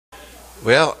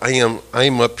Well,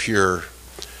 I'm up here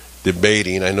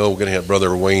debating. I know we're going to have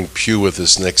Brother Wayne Pugh with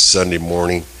us next Sunday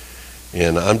morning,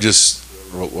 and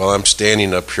while I'm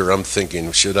standing up here, I'm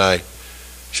thinking, should I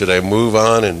move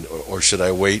on or should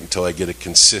I wait until I get a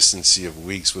consistency of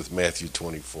weeks with Matthew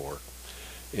 24?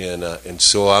 And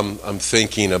so I'm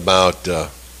thinking about.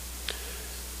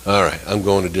 All right, I'm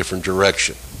going a different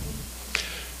direction.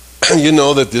 You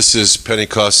know that this is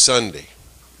Pentecost Sunday.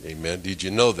 Amen. Did you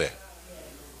know that?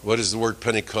 What does the word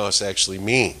Pentecost actually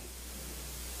mean?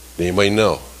 Anybody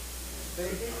know?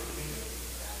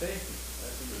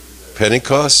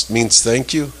 Pentecost means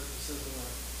thank you?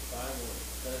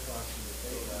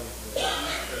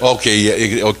 Okay,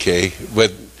 yeah, okay.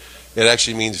 But it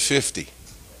actually means 50.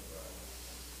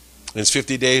 And it's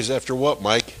 50 days after what,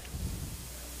 Mike?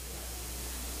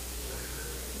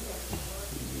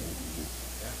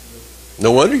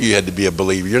 No wonder you had to be a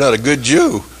believer. You're not a good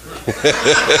Jew.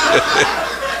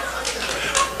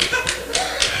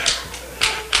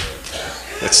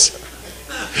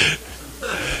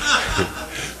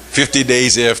 50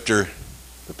 days after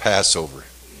the Passover.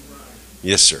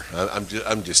 Yes, sir.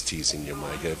 I'm just teasing you,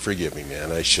 Mike. Forgive me,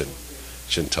 man. I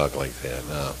shouldn't talk like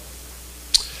that.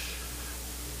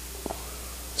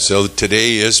 So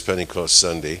today is Pentecost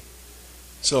Sunday.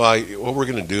 So what we're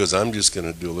going to do is I'm just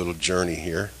going to do a little journey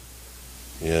here,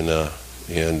 and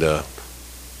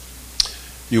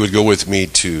you would go with me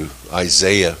to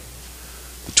Isaiah,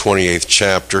 the 28th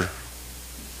chapter.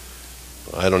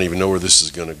 I don't even know where this is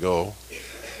going to go,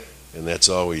 and that's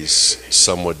always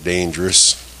somewhat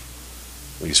dangerous,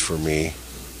 at least for me.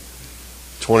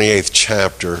 28th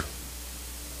chapter.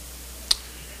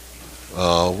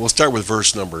 We'll start with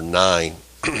verse number 9.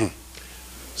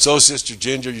 So, Sister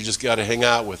Ginger, you just got to hang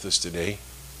out with us today.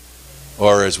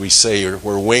 Or as we say,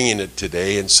 we're winging it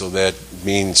today, and so that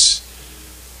means,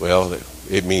 well,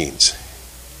 it means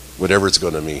whatever it's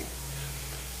going to mean.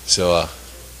 So,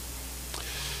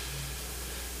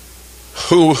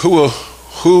 whom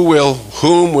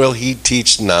will he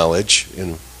teach knowledge,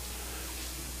 and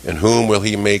whom will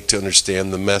he make to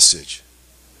understand the message?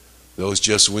 Those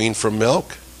just weaned from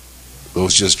milk?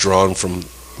 Those just drawn from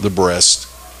the breast?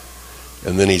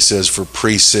 And then he says, for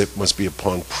precept must be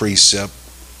upon precept,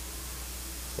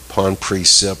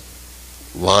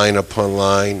 line upon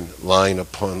line, line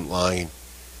upon line,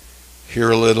 here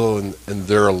a little and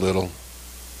there a little.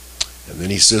 And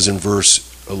then he says in verse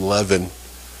 11,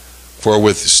 for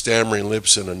with stammering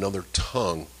lips and another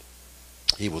tongue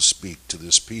he will speak to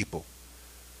this people,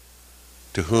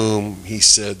 to whom he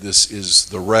said, this is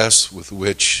the rest with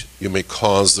which you may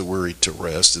cause the weary to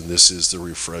rest, and this is the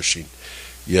refreshing.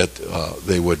 Yet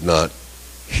they would not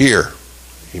hear.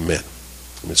 Amen.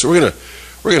 So we're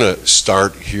gonna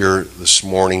start here this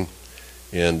morning,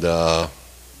 and now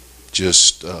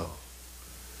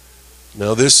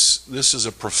this is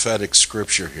a prophetic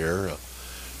scripture here.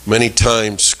 Many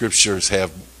times scriptures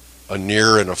have a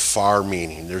near and a far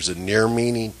meaning. There's a near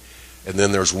meaning, and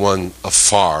then there's one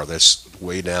afar that's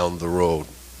way down the road.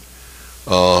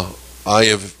 I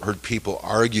have heard people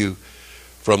argue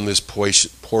from this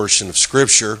portion of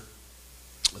Scripture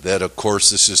that, of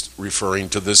course, this is referring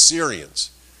to the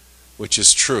Assyrians, which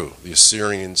is true. The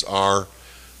Assyrians are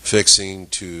fixing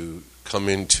to come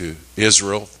into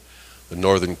Israel, the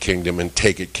northern kingdom, and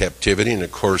take it captivity. And,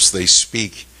 of course, they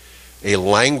speak a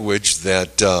language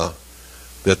that the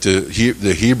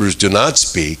Hebrews do not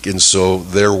speak, and so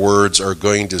their words are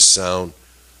going to sound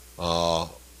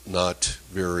not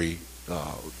very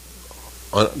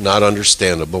not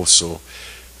understandable. So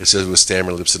it says with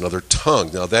stammering lips and another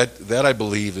tongue. Now that I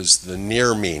believe is the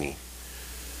near meaning.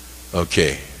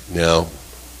 Okay, now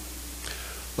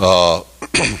well,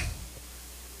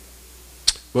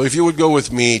 if you would go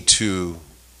with me to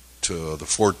the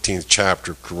 14th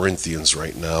chapter of Corinthians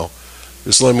right now,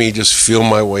 just let me just feel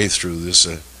my way through this.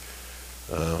 1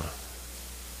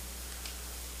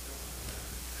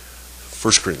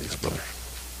 Corinthians, brother.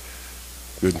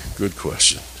 Good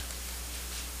question.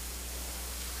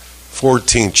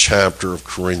 14th chapter of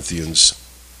Corinthians.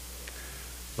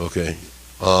 Okay.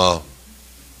 We're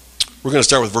going to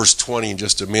start with verse 20 in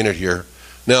just a minute here.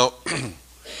 Now,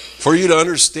 for you to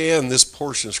understand this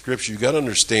portion of Scripture, you've got to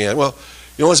understand, well,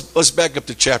 you know, let's back up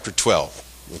to chapter 12.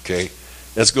 Okay.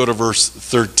 Let's go to verse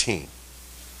 13.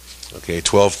 Okay,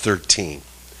 12:13.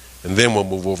 And then we'll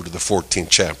move over to the 14th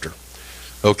chapter.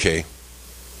 Okay.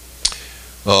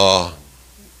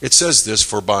 It says this,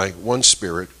 for by one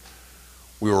Spirit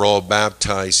we were all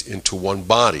baptized into one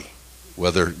body,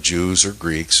 whether Jews or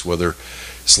Greeks, whether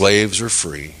slaves or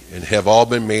free, and have all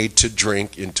been made to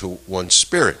drink into one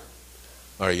Spirit.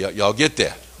 All right, y'all get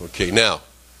that? Okay, now,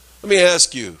 let me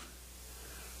ask you,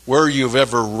 where you've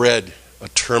ever read a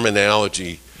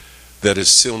terminology that is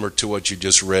similar to what you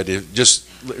just read.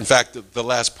 In fact, the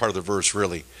last part of the verse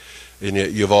really, and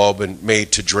you've all been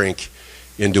made to drink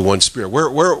into one Spirit.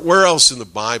 Where else in the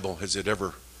Bible has it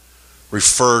ever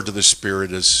referred to the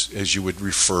Spirit as you would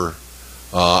refer?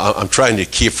 I'm trying to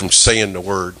keep from saying the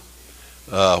word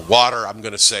water. I'm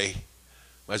going to say,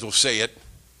 might as well say it.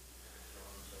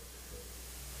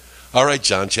 All right,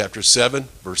 John chapter 7,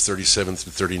 verse 37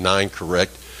 through 39,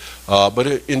 correct. But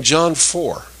in John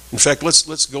 4, in fact,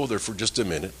 let's go there for just a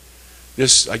minute.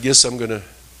 I guess I'm going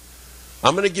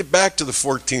to get back to the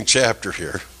 14th chapter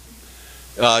here.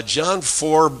 John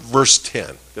 4, verse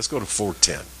 10. Let's go to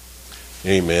 4:10.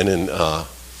 Amen. And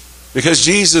because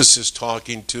Jesus is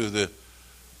talking to the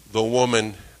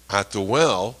woman at the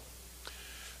well,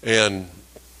 and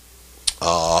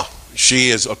she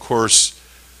is, of course,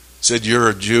 said, "You're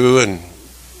a Jew, and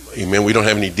amen, we don't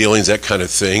have any dealings," that kind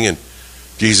of thing. And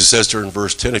Jesus says to her in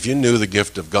verse 10, "If you knew the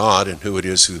gift of God and who it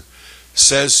is who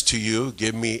says to you,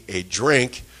 'Give me a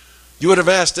drink,' you would have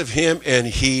asked of him, and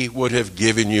he would have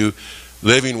given you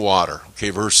living water."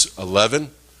 Okay, verse 11.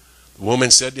 The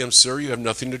woman said to him, "Sir, you have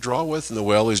nothing to draw with, and the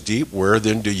well is deep. Where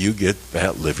then do you get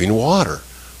that living water?"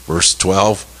 Verse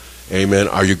 12. Amen.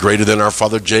 "Are you greater than our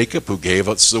father Jacob, who gave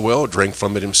us the well, drank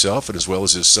from it himself, and as well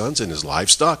as his sons and his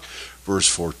livestock?" Verse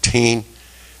 14.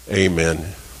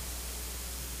 Amen.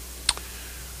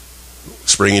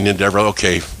 Springing into every,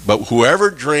 okay. "But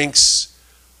whoever drinks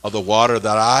of the water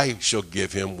that I shall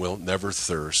give him will never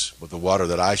thirst, but the water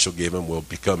that I shall give him will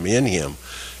become in him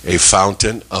a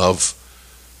fountain of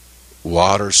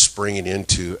water springing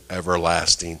into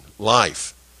everlasting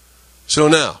life." So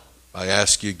now, I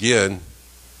ask you again,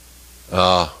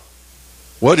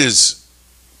 what is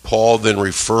Paul then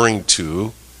referring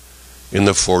to in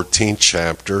the 14th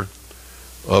chapter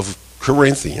of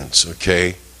Corinthians,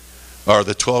 okay? Or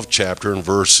the 12th chapter in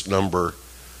verse number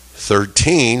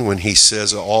 13, when he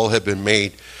says all have been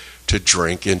made to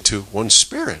drink into one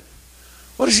Spirit.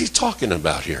 What is he talking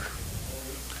about here?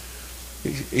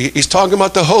 He's talking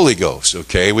about the Holy Ghost,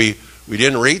 okay? We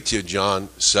didn't read to you John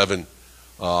 7,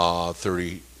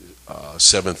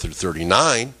 37 through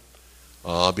 39,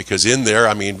 because in there,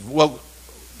 I mean, well,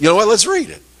 you know what? Let's read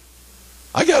it.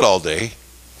 I got all day.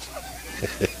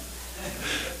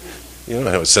 You know,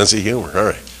 I have a sense of humor. All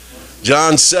right.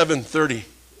 John 7:30.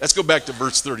 Let's go back to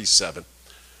verse 37.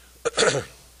 On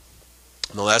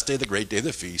the last day of the great day of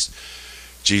the feast,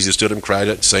 Jesus stood and cried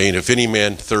out, saying, "If any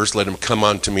man thirst, let him come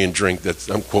unto me and drink."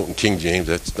 I'm quoting King James.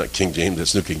 That's not King James.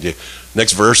 That's New King James.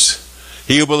 Next verse.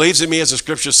 "He who believes in me, as the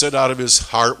scripture said, out of his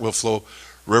heart will flow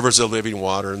rivers of living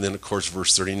water." And then, of course,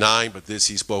 verse 39. "But this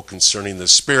he spoke concerning the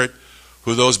Spirit,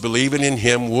 who those believing in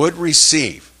him would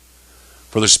receive.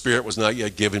 For the Spirit was not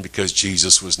yet given, because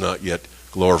Jesus was not yet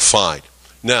glorified."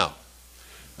 Now,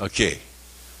 okay,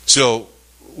 so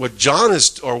what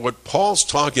what Paul's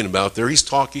talking about there, he is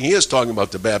talking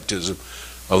about the baptism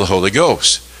of the Holy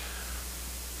Ghost.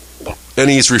 And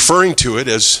he's referring to it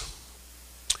as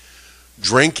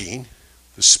drinking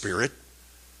the Spirit,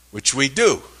 which we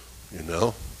do, you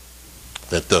know.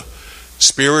 That the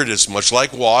Spirit is much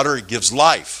like water, it gives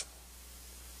life.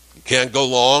 You can't go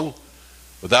long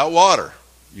without water.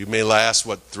 You may last,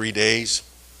 3 days?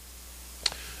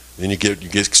 Then you get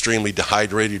extremely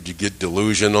dehydrated, you get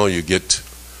delusional, you get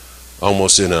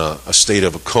almost in a state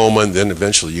of a coma, and then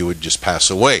eventually you would just pass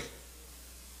away. You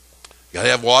got to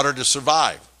have water to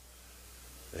survive.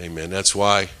 Amen. That's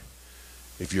why,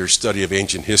 if you're a study of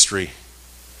ancient history,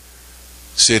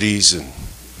 cities and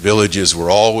villages were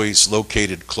always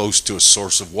located close to a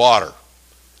source of water.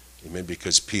 Amen.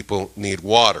 Because people need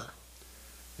water.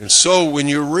 And so when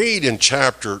you read in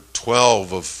chapter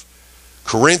 12 of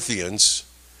Corinthians,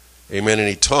 amen, and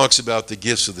he talks about the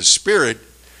gifts of the Spirit,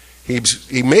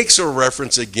 he makes a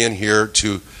reference again here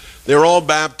to, they're all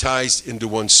baptized into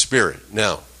one Spirit.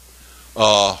 Now,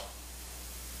 let's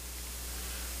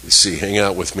see, hang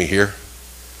out with me here.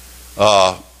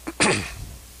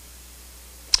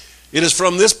 It is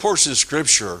from this portion of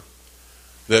Scripture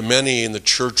that many in the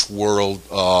church world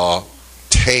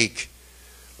take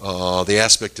the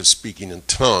aspect of speaking in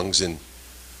tongues and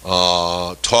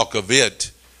talk of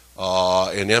it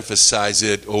and emphasize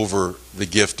it over the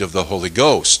gift of the Holy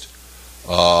Ghost.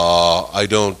 I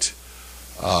don't.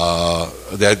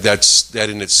 That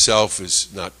in itself is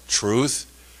not truth.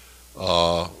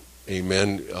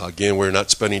 Amen. Again, we're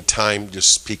not spending time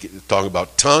just talking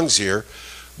about tongues here,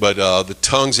 but the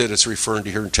tongues that it's referring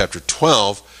to here in chapter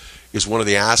 12 is one of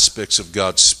the aspects of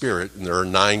God's Spirit, and there are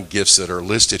 9 gifts that are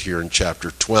listed here in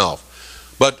chapter 12.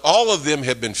 But all of them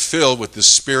have been filled with the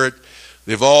Spirit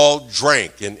They've all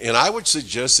drank. And I would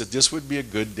suggest that this would be a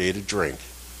good day to drink.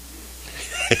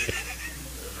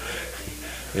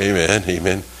 Amen,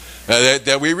 amen.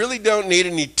 That we really don't need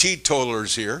any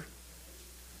teetotalers here.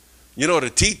 You know what a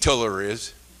teetotaler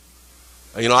is?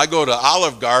 You know, I go to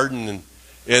Olive Garden and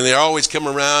they always come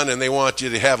around and they want you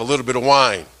to have a little bit of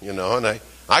wine, you know. And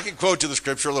I can quote to the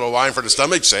scripture, a little wine for the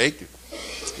stomach's sake.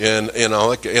 And, you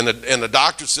know, and the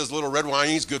doctor says a little red wine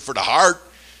is good for the heart.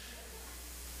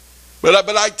 But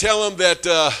I tell them that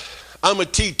I'm a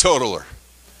teetotaler,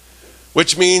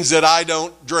 which means that I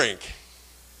don't drink.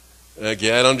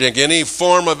 Okay, I don't drink any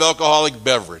form of alcoholic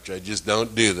beverage. I just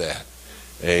don't do that.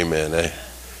 Amen.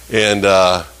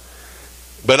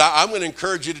 But I'm going to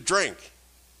encourage you to drink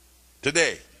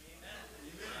today.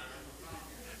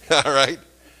 All right?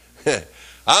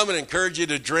 I'm going to encourage you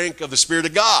to drink of the Spirit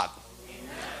of God.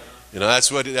 You know,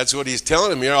 that's what he's telling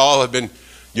them here.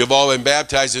 You've all been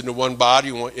baptized into one body,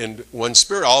 in one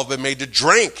Spirit. All have been made to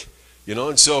drink. You know,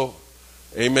 and so,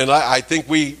 amen, I think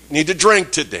we need to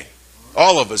drink today.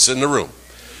 All of us in the room.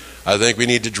 I think we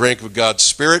need to drink of God's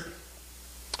Spirit.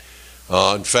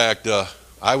 In fact,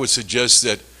 I would suggest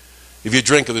that if you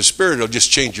drink of the Spirit, it'll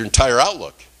just change your entire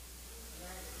outlook.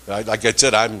 Like I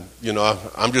said, I'm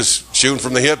just shooting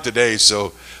from the hip today,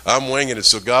 so I'm winging it.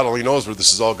 So God only knows where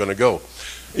this is all going to go.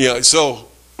 You know, so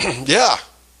yeah,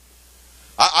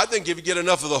 I think if you get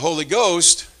enough of the Holy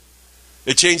Ghost,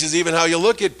 it changes even how you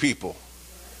look at people.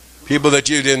 People that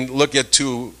you didn't look at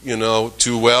too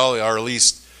well, or at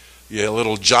least a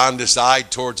little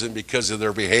jaundiced-eyed towards them because of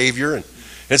their behavior.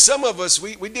 And some of us,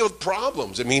 we deal with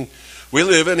problems. I mean, we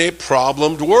live in a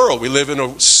problemed world. We live in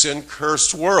a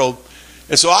sin-cursed world.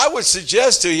 And so I would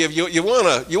suggest to you, if you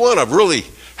want to really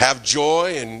have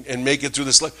joy and make it through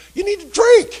this life, you need to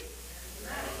drink.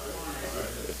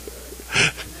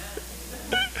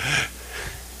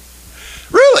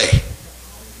 Really?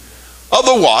 Of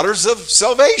the waters of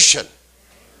salvation.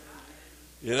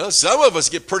 You know, some of us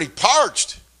get pretty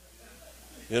parched,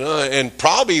 you know, and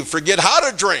probably forget how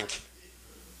to drink.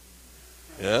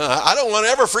 Yeah, I don't want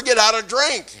to ever forget how to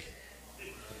drink.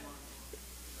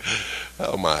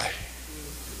 Oh my.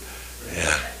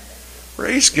 Yeah.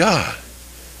 Praise God.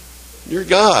 You're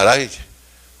God.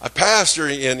 I pastor,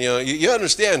 and you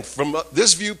understand from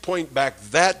this viewpoint back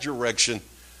that direction,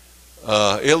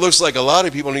 it looks like a lot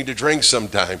of people need to drink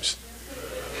sometimes.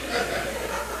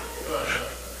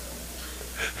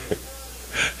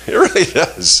 It really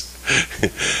does.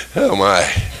 Oh my.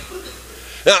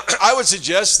 Now, I would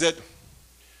suggest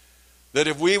that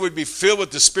if we would be filled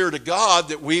with the Spirit of God,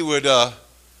 that we would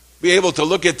be able to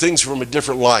look at things from a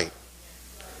different light.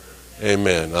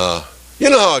 Amen. You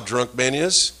know how a drunk man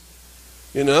is.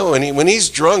 You know, when he's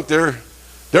drunk, there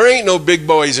ain't no big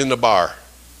boys in the bar.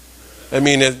 I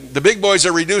mean, the big boys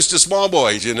are reduced to small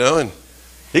boys, you know, and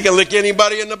he can lick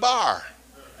anybody in the bar,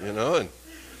 you know,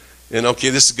 and okay,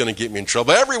 this is going to get me in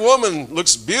trouble. Every woman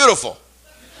looks beautiful.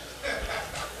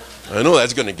 I know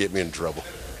that's going to get me in trouble.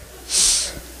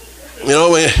 You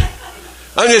know,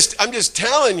 I'm just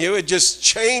telling you, it just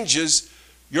changes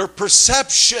your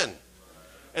perception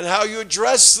and how you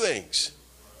address things.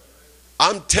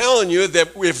 I'm telling you that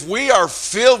if we are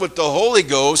filled with the Holy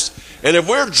Ghost and if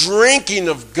we're drinking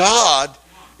of God,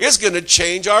 it's going to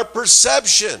change our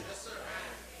perception.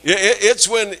 It's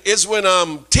when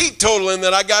I'm teetotaling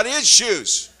that I got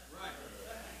issues.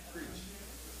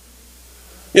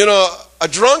 You know, a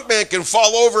drunk man can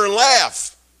fall over and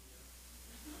laugh.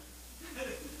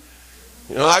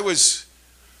 You know, I was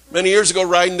many years ago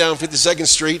riding down 52nd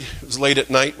Street. It was late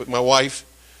at night with my wife.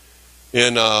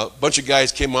 And a bunch of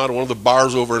guys came out of one of the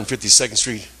bars over in 52nd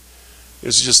Street. It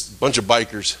was just a bunch of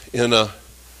bikers. And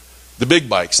the big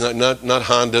bikes, not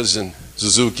Hondas and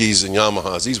Suzukis and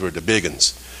Yamahas. These were the big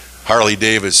ones. Harley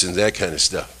Davidson, that kind of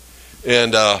stuff.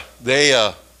 And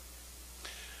they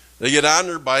get on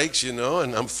their bikes, you know,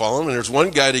 and I'm following. And there's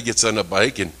one guy that gets on the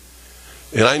bike, and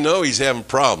I know he's having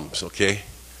problems, okay?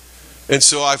 And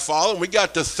so I follow him. We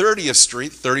got to 30th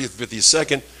Street, 30th,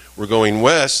 52nd. We're going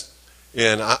west.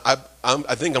 And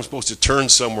I think I'm supposed to turn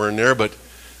somewhere in there, but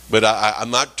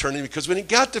I'm not turning, because when he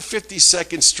got to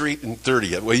 52nd Street and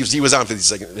 30th, well, he was on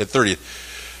 52nd at 30th,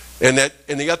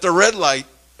 and they got the red light.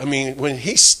 I mean, when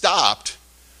he stopped,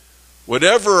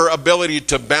 whatever ability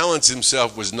to balance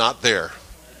himself was not there,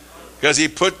 because he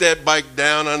put that bike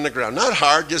down on the ground, not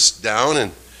hard, just down,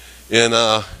 and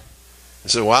I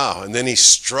said, wow. And then he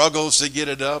struggles to get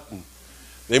it up, and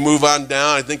they move on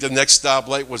down. I think the next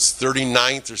stoplight was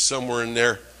 39th or somewhere in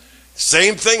there.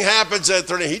 Same thing happens at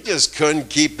 30. He just couldn't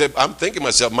keep it. I'm thinking to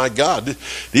myself, my God,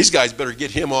 these guys better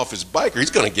get him off his bike or he's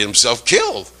going to get himself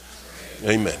killed.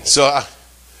 Amen. So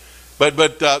But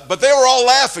they were all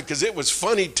laughing because it was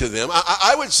funny to them.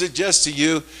 I would suggest to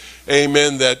you,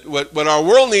 amen, that what our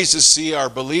world needs to see are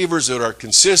believers that are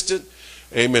consistent,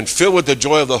 amen, filled with the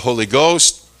joy of the Holy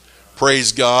Ghost,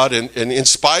 praise God, and in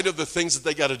spite of the things that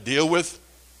they got to deal with,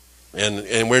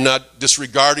 and we're not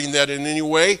disregarding that in any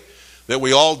way, that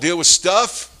we all deal with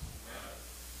stuff.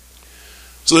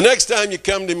 So the next time you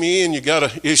come to me and you got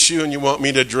an issue and you want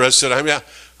me to address it,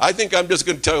 I think I'm just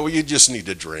going to tell you, well, you just need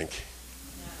to drink.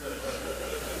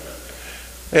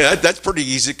 Hey, that's pretty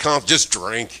easy. Just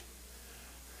drink.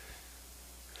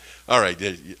 All right,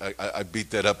 I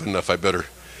beat that up enough. I better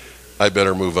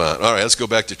move on. All right, let's go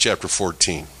back to chapter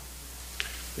 14.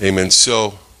 Amen.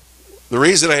 So the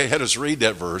reason I had us read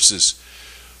that verse is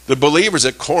the believers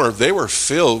at Corinth, they were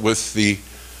filled with the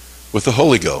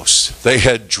Holy Ghost. They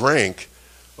had drank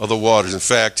of the waters. In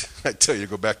fact, I tell you,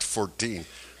 go back to 14.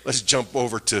 Let's jump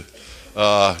over to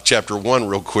chapter 1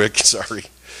 real quick.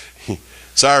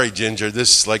 Sorry, Ginger.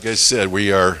 This, like I said,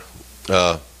 we are,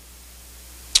 let's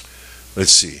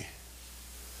see.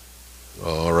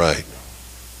 All right.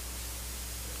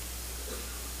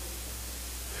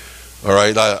 All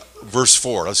right, verse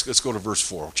 4. Let's go to verse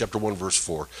 4. Chapter 1, verse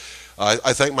 4.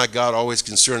 I thank my God always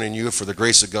concerning you for the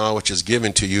grace of God which is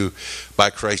given to you by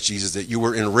Christ Jesus, that you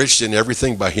were enriched in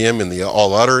everything by him in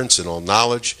all utterance and all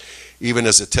knowledge, even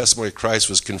as the testimony of Christ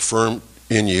was confirmed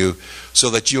in you,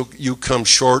 so that you come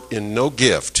short in no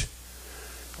gift,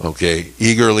 okay,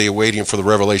 eagerly awaiting for the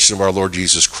revelation of our Lord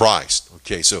Jesus Christ.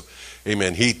 Okay, so,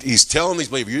 amen. He's telling these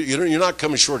believers, you're not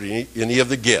coming short in any of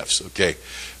the gifts, okay.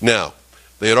 Now,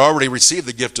 they had already received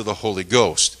the gift of the Holy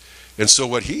Ghost. And so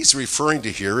what he's referring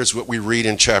to here is what we read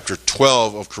in chapter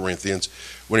 12 of Corinthians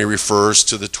when he refers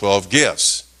to the 12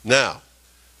 gifts. Now,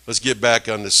 let's get back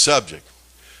on the subject.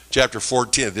 Chapter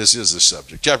 14, this is the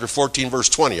subject. Chapter 14, verse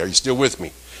 20. Are you still with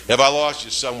me? Have I lost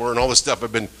you somewhere and all this stuff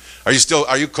I've been... Are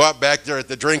you caught back there at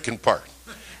the drinking part?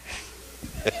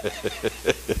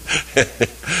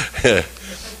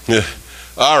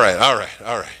 All right.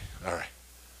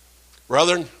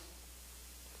 Brethren,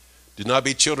 do not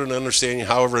be children in understanding,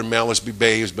 however in malice be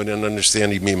babes, but in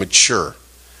understanding be mature.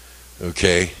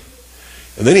 Okay?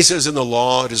 And then he says, in the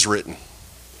law it is written,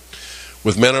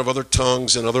 with men of other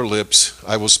tongues and other lips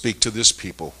I will speak to this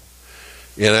people,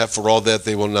 and for all that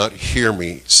they will not hear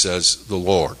me, says the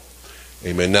Lord.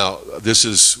 Amen. Now,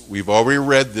 we've already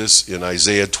read this in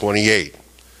Isaiah 28.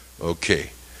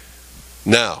 Okay.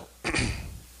 Now,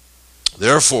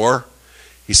 therefore,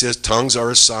 he says, tongues are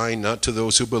a sign not to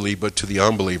those who believe, but to the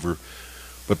unbeliever.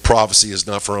 But prophecy is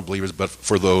not for unbelievers, but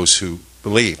for those who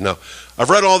believe. Now,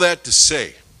 I've read all that to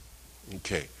say,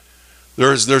 okay,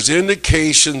 there's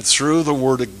indication through the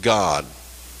Word of God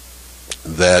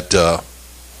that the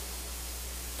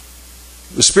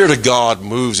Spirit of God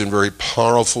moves in very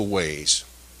powerful ways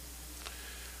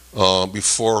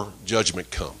before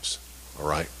judgment comes, all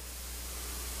right?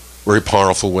 Very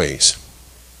powerful ways.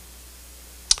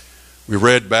 We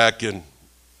read back in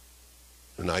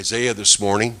Isaiah this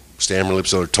morning, stammering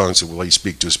lips and other tongues will he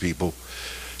speak to his people.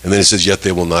 And then it says, yet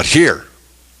they will not hear.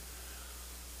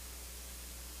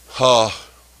 What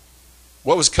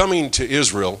was coming to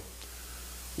Israel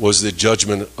was the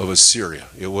judgment of Assyria.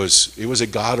 It was a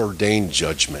God-ordained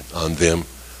judgment on them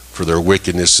for their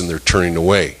wickedness and their turning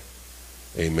away.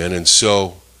 Amen. And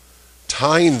so,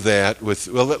 tying that with,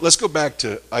 well, let's go back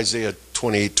to Isaiah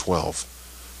 28:12.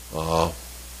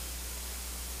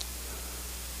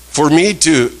 For me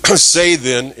to say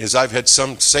then, as I've had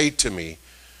some say to me,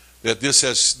 that this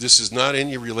is not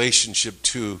any relationship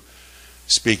to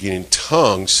speaking in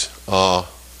tongues.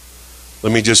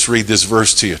 Let me just read this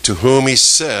verse to you. To whom he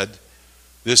said,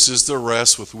 this is the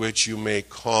rest with which you may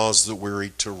cause the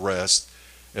weary to rest,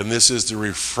 and this is the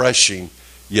refreshing,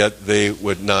 yet they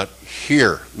would not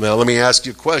hear. Now let me ask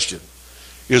you a question.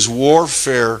 Is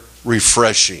warfare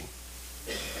refreshing?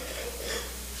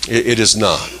 It is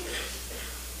not.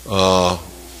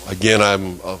 Again,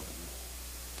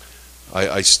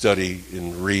 I study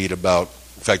and read about,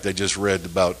 in fact, I just read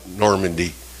about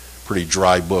Normandy, pretty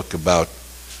dry book about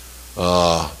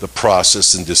the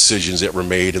process and decisions that were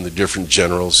made and the different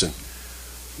generals and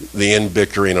the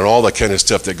in-bickering and all that kind of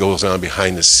stuff that goes on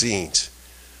behind the scenes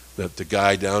that the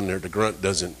guy down there, the grunt,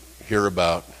 doesn't hear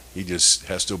about. He just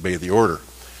has to obey the order.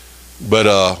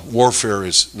 But warfare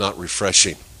is not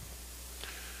refreshing.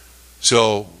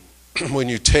 So when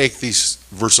you take these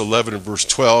verse 11 and verse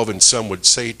 12, and some would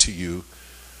say to you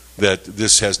that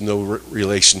this has no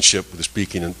relationship with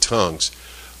speaking in tongues,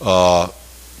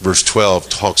 verse 12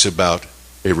 talks about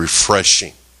a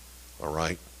refreshing. All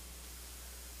right?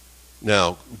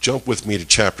 Now, jump with me to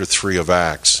chapter 3 of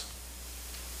Acts.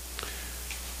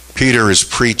 Peter is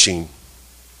preaching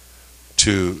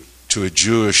to a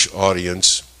Jewish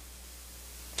audience.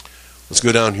 Let's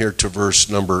go down here to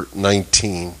verse number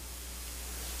 19.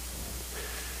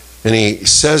 And he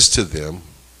says to them,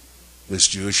 this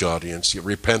Jewish audience,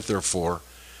 repent therefore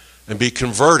and be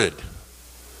converted,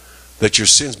 that your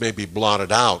sins may be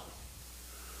blotted out,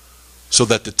 so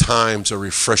that the times of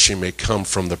refreshing may come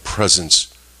from the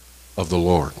presence of the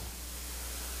Lord.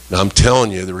 Now I'm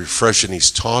telling you, the refreshing he's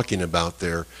talking about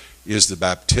there is the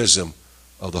baptism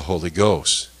of the Holy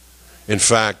Ghost. In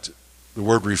fact, the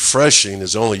word refreshing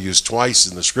is only used twice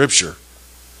in the scripture,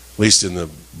 at least in the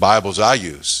Bibles I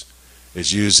use.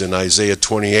 It's used in Isaiah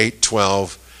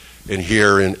 28:12 and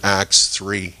here in Acts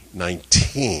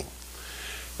 3:19.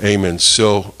 Amen.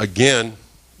 So again,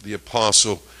 the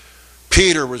Apostle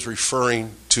Peter was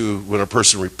referring to when a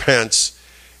person repents,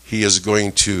 he is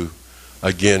going to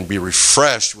again be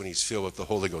refreshed when he's filled with the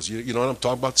Holy Ghost. You know what I'm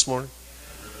talking about this morning?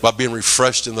 About being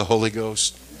refreshed in the Holy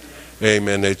Ghost.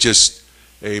 Amen.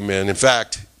 Amen. In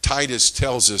fact, Titus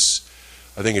tells us,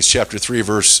 I think it's chapter 3,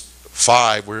 verse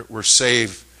 5, we're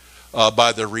saved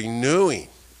by the renewing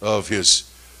of his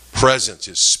presence,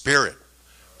 his spirit.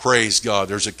 Praise God.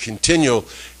 There's a continual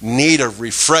need of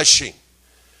refreshing.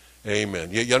 Amen.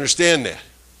 You understand that?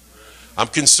 I'm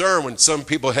concerned when some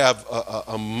people have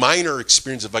a minor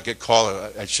experience, if I could call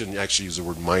it. I shouldn't actually use the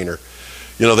word minor.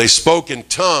 You know, they spoke in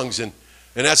tongues, and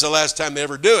that's the last time they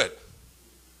ever do it.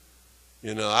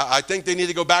 You know, I think they need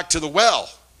to go back to the well.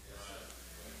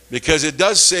 Because it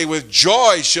does say, with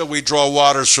joy shall we draw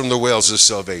waters from the wells of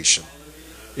salvation.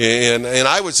 And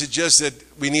I would suggest that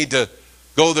we need to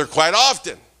go there quite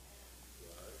often.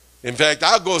 In fact,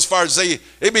 I'll go as far as to say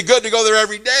it'd be good to go there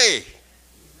every day.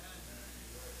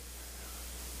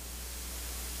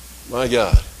 My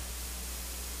God.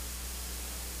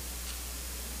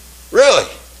 Really?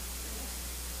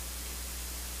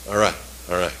 All right.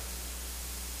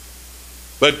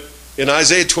 But in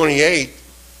Isaiah 28,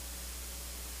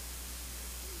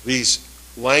 these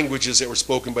languages that were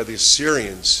spoken by the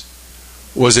Assyrians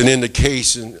was an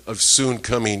indication of soon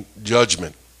coming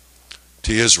judgment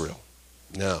to Israel.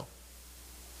 Now,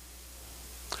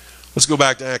 let's go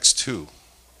back to Acts 2.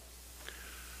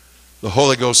 The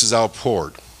Holy Ghost is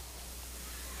outpoured.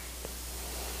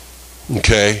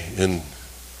 Okay, and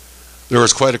there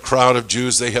was quite a crowd of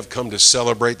Jews. They have come to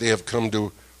celebrate. They have come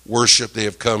to worship. They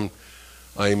have come,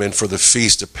 amen, for the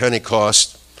feast of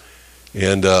Pentecost.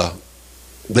 And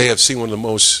they have seen one of the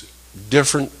most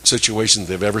different situations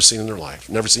they've ever seen in their life.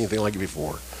 Never seen anything like it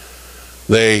before.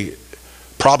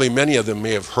 Probably many of them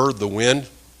may have heard the wind,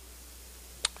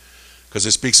 because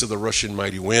it speaks of the rushing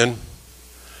mighty wind.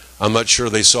 I'm not sure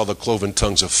they saw the cloven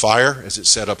tongues of fire as it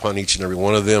sat upon each and every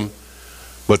one of them,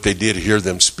 but they did hear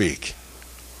them speak.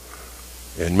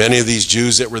 And many of these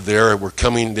Jews that were there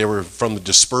they were from the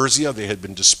Dispersia. They had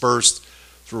been dispersed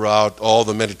throughout all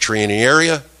the Mediterranean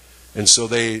area. And so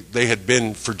they had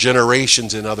been for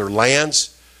generations in other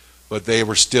lands, but they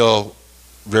were still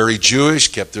very Jewish,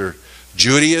 kept their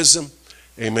Judaism.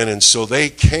 Amen. And so they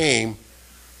came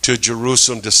to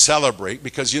Jerusalem to celebrate,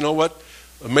 because you know what?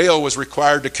 A male was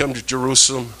required to come to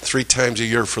Jerusalem 3 times a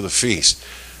year for the feast.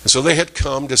 And so they had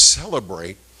come to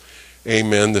celebrate,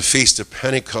 amen, the Feast of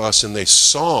Pentecost, and they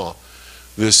saw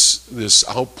this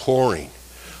outpouring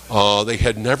they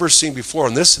had never seen before.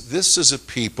 And this is a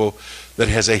people that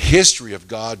has a history of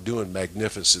God doing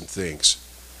magnificent things.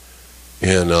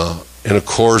 And of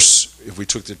course, if we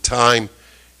took the time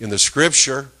in the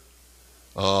scripture,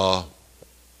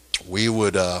 we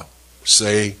would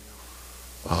say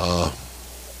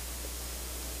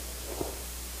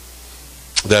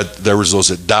that there was those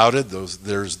that doubted,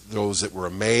 there's those that were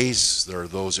amazed, there are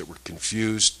those that were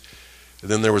confused,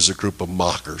 and then there was a group of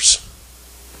mockers.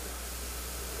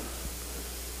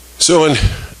 So in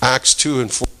Acts 2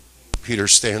 and 4, Peter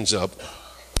stands up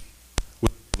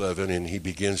with 11 and he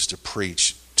begins to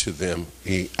preach to them.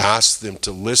 He asks them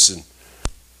to listen.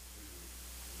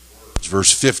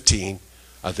 Verse 15,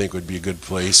 I think, would be a good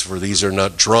place. For these are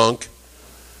not drunk,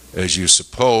 as you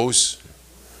suppose.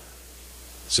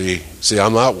 See,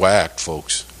 I'm not whacked,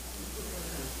 folks.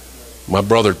 My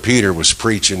brother Peter was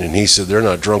preaching and he said they're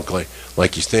not drunk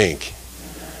like you think.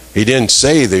 He didn't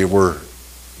say they're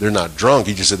not drunk.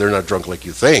 He just said they're not drunk like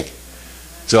you think.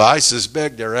 So I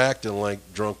suspect they're acting like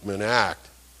drunk men act.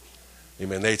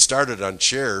 Amen. They started on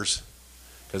chairs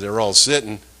because they were all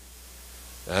sitting.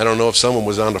 I don't know if someone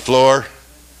was on the floor.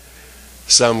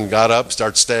 Some got up,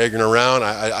 started staggering around.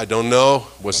 I don't know.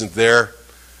 Wasn't there.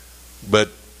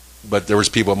 But there was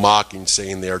people mocking,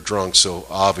 saying they are drunk. So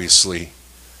obviously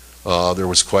there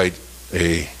was quite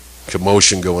a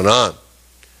commotion going on.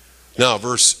 Now,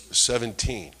 verse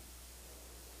 17.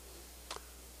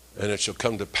 And it shall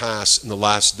come to pass in the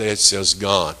last day, says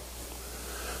God,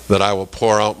 that I will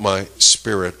pour out my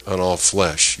Spirit on all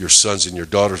flesh. Your sons and your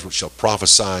daughters shall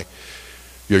prophesy.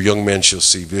 Your young men shall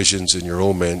see visions, and your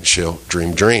old men shall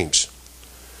dream dreams.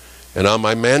 And on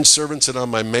my manservants and on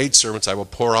my maidservants I will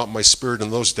pour out my Spirit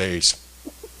in those days,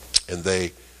 and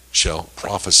they shall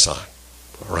prophesy.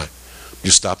 All right.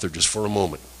 Just stop there just for a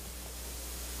moment.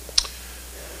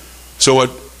 So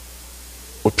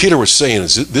what Peter was saying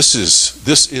is this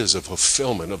is a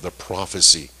fulfillment of the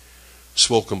prophecy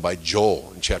spoken by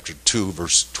Joel in chapter 2,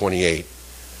 verse 28.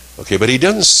 Okay, but he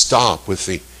doesn't stop with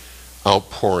the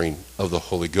outpouring of the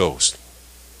Holy Ghost.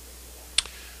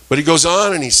 But he goes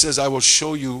on and he says, I will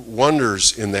show you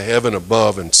wonders in the heaven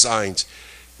above and signs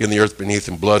in the earth beneath,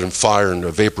 and blood and fire and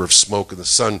a vapor of smoke, and the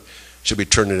sun shall be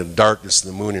turned into darkness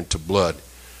and the moon into blood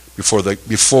before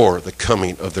the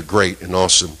coming of the great and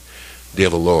awesome day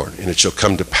of the Lord. And it shall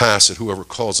come to pass that whoever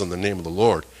calls on the name of the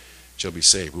Lord shall be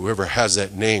saved. Whoever has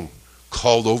that name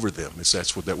called over them,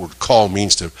 that's what that word call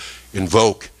means, to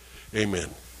invoke. Amen.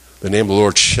 The name of the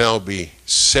Lord shall be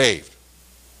saved.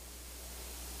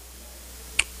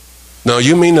 Now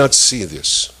you may not see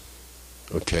this,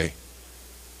 okay?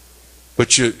 But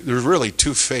there's really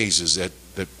two phases that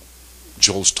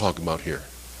Joel's talking about here.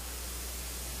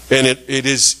 And it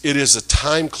is a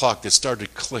time clock that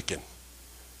started clicking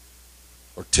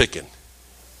or ticking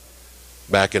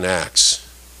back in Acts.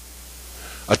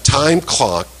 A time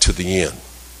clock to the end.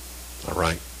 All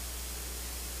right?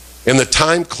 And the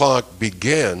time clock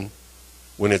began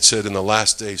when it said, in the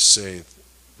last days saith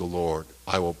the Lord,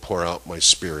 I will pour out my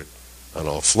Spirit on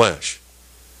all flesh.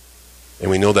 And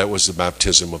we know that was the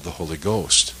baptism of the Holy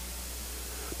Ghost.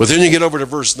 But then you get over to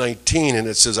verse 19 and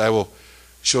it says, I will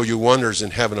show you wonders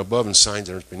in heaven above and signs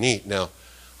on earth beneath. Now,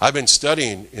 I've been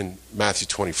studying in Matthew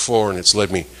 24, and it's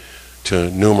led me to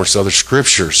numerous other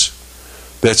scriptures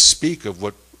that speak of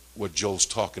what Joel's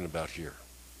talking about here.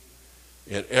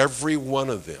 And every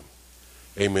one of them,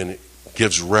 amen,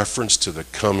 gives reference to the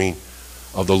coming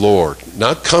of the Lord.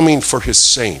 Not coming for his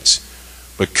saints,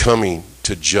 but coming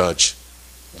to judge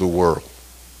the world.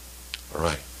 All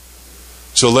right.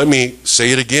 So let me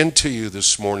say it again to you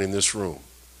this morning in this room,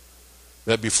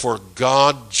 that before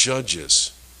God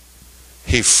judges,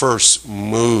 he first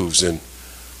moves in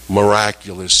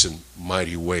miraculous and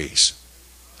mighty ways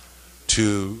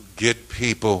to get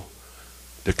people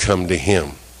to come to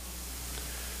him.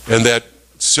 And that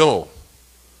so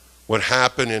what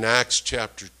happened in Acts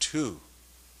chapter 2,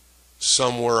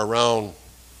 somewhere around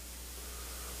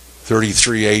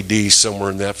 33 AD, somewhere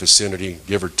in that vicinity,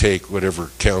 give or take, whatever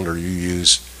calendar you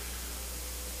use,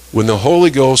 when the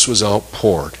Holy Ghost was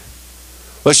outpoured,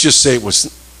 let's just say it was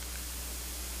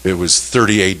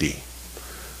 30 AD.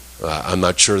 I'm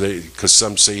not sure, because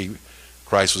some say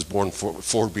Christ was born 4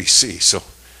 BC, so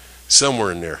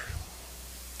somewhere in there.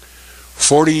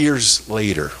 40 years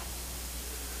later,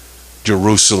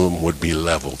 Jerusalem would be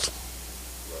leveled.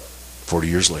 40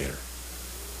 years later.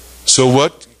 So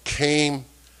what came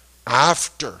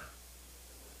after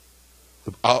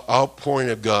the outpouring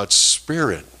of God's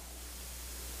Spirit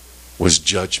was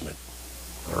judgment.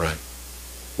 All right.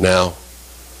 Now,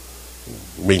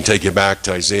 we can take you back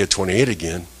to Isaiah 28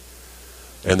 again,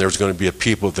 and there's going to be a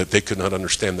people that they could not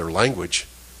understand their language,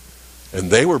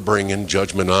 and they were bringing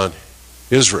judgment on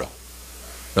Israel.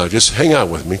 Now, just hang out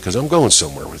with me, because I'm going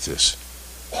somewhere with this.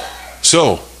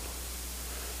 So,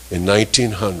 in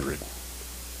 1900,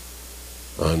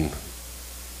 on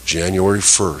January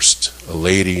 1st, a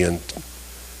lady in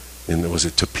was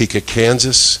it Topeka,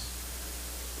 Kansas?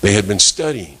 They had been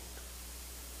studying.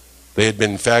 They had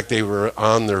been, in fact, they were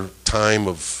on their time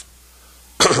of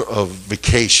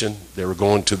vacation. They were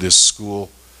going to this school.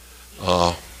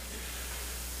 What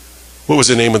was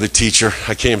the name of the teacher?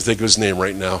 I can't even think of his name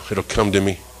right now. It'll come to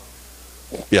me.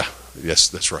 Yeah, yes,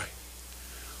 that's right.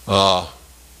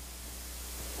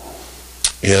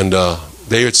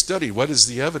 They had studied, what is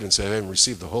the evidence that I haven't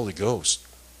received the Holy Ghost?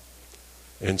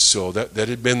 And so that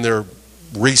had been their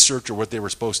research, or what they were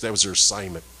supposed to, that was their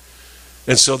assignment.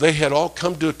 And so they had all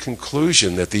come to a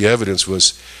conclusion that the evidence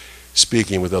was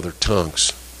speaking with other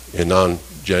tongues. And on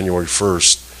January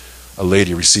 1st, a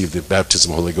lady received the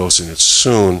baptism of the Holy Ghost, and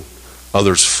soon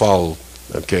others followed.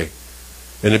 Okay.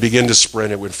 And it began to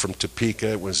spread. It went from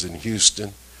Topeka, it was in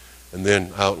Houston, and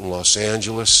then out in Los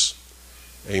Angeles.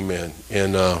 Amen.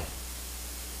 And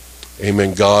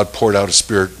amen, God poured out a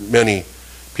Spirit. Many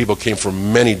people came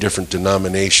from many different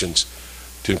denominations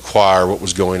to inquire what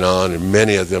was going on, and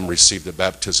many of them received the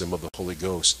baptism of the Holy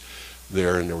Ghost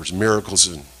there, and there was miracles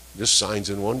and just signs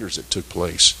and wonders that took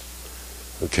place.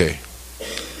 Okay.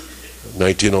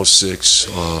 1906,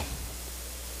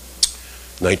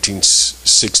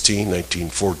 1916,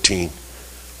 1914,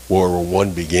 World War I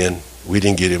began. We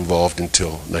didn't get involved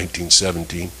until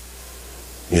 1917.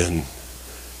 In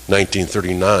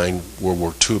 1939, World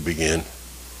War II began,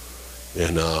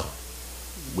 and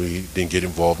we didn't get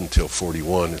involved until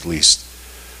 41, at least,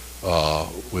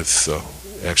 with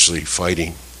actually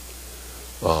fighting.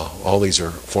 All these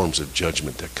are forms of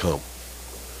judgment that come.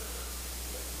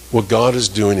 What God is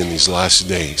doing in these last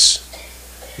days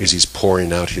is He's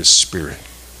pouring out His Spirit.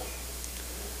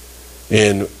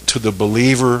 And to the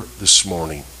believer this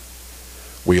morning,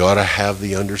 we ought to have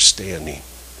the understanding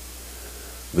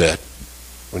that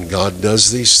when God does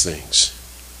these things,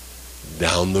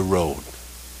 down the road,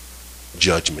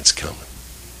 judgment's coming.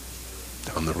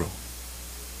 Down the road.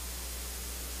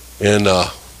 And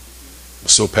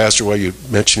so, Pastor, why are you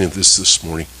mentioning this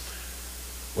morning?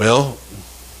 Well,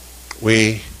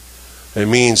 it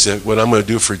means that what I'm going to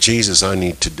do for Jesus, I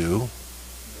need to do.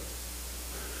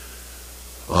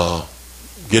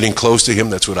 Getting close to Him,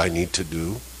 that's what I need to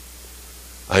do.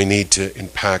 I need to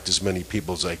impact as many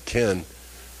people as I can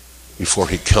before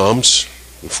He comes,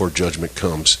 before judgment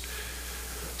comes.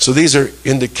 So these are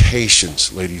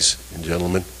indications, ladies and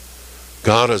gentlemen.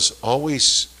 God has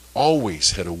always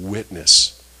had a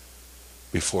witness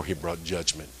before He brought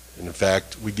judgment. And in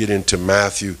fact, we get into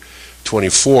Matthew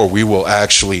 24, we will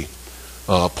actually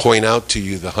point out to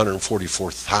you the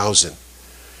 144,000,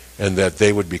 and that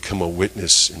they would become a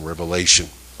witness in Revelation,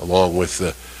 along with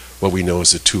what we know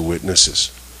as the two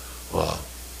witnesses.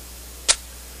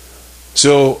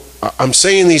 So I'm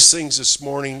saying these things this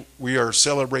morning. We are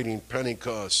celebrating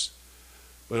Pentecost,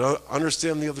 but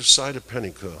understand the other side of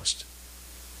Pentecost.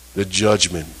 The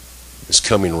judgment is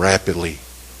coming rapidly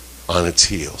on its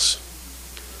heels.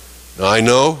 Now I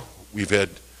know we've had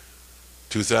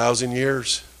 2,000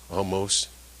 years almost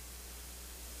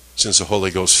since the Holy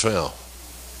Ghost fell.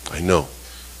 I know.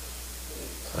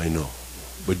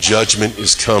 But judgment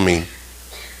is coming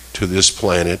to this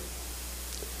planet,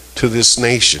 to this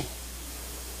nation.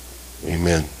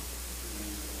 Amen.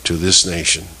 To this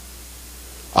nation.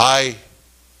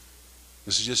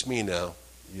 This is just me now.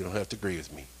 You don't have to agree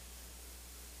with me.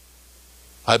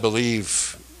 I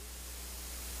believe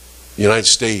the United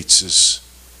States is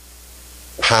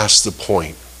past the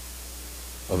point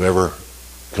of ever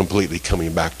completely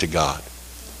coming back to God.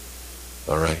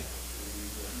 All right?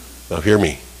 Now hear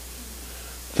me.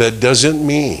 That doesn't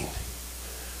mean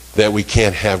that we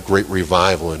can't have great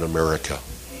revival in America.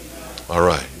 All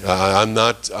right. I'm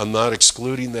not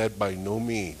excluding that by no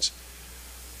means.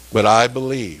 But I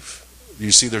believe,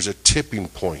 you see, there's a tipping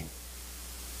point.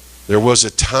 There was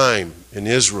a time in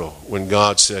Israel when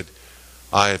God said,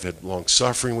 I have had long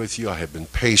suffering with you, I have been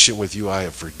patient with you, I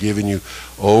have forgiven you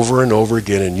over and over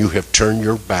again, and you have turned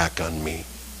your back on me.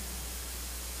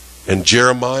 And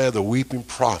Jeremiah, the weeping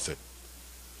prophet,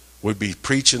 would be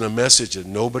preaching a message that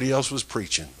nobody else was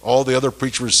preaching. All the other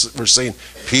preachers were saying,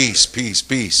 peace, peace,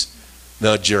 peace.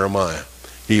 Now Jeremiah,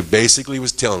 he basically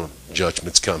was telling them,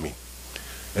 judgment's coming.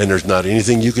 And there's not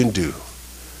anything you can do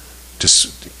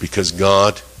because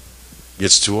God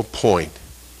gets to a point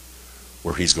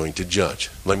where He's going to judge.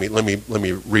 Let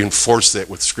me reinforce that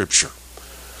with Scripture.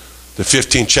 The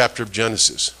 15th chapter of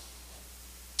Genesis,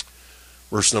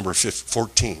 verse number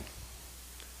 14.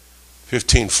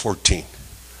 15:14.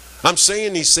 I'm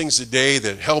saying these things today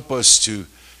that help us to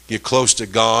get close to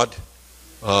God.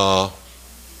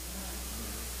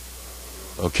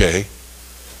 Okay.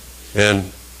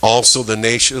 And also the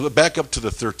nation. Back up to the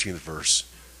 13th verse.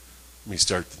 Let me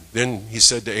start. Then he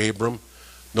said to Abram,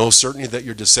 know certainly that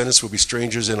your descendants will be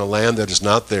strangers in a land that is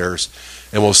not theirs,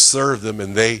 and will serve them,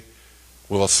 and they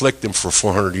will afflict them for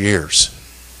 400 years.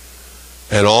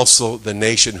 And also the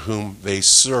nation whom they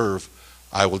serve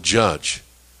I will judge,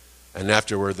 and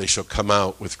afterward they shall come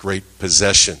out with great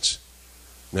possessions.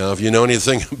 Now, if you know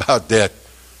anything about that,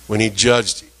 when He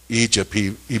judged Egypt,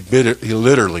 he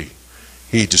literally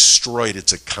destroyed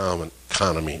its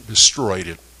economy,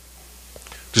 destroyed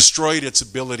its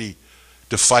ability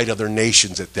to fight other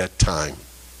nations at that time.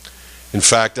 In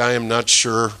fact, I am not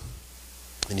sure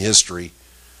in history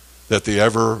that they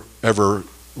ever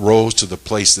rose to the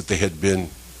place that they had been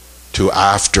to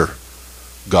after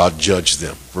God judged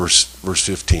them. Verse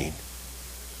 15.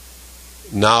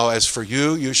 Now as for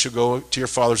you, you shall go to your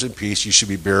fathers in peace. You should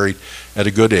be buried at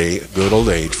a good old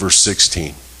age. Verse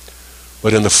 16.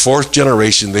 But in the fourth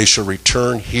generation they shall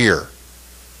return here.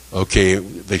 Okay,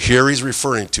 the here he's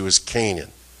referring to is Canaan.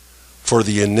 For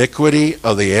the iniquity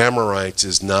of the Amorites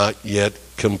is not yet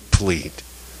complete.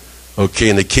 Okay,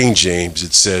 in the King James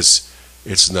it says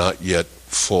it's not yet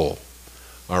full.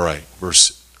 All right,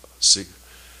 verse 6.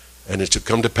 And it shall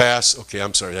come to pass. Okay,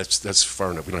 I'm sorry, that's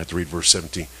far enough. We don't have to read verse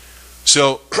 17.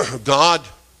 So God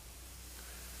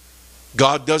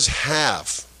does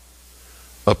have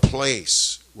a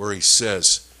place where he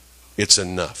says it's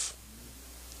enough.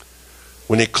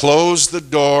 When he closed the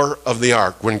door of the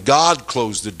ark, when God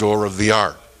closed the door of the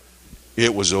ark,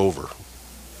 it was over.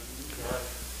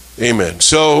 Amen.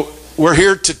 So we're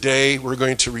here today. We're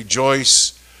going to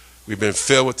rejoice. We've been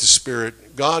filled with the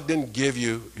Spirit. God didn't give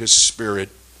you his Spirit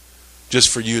just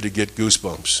for you to get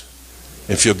goosebumps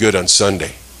and feel good on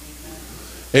Sunday.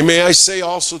 And may I say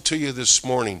also to you this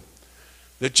morning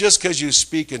that just because you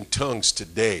speak in tongues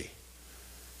today,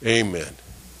 amen,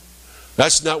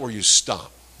 that's not where you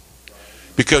stop.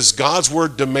 Because God's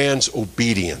word demands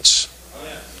obedience.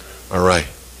 All right.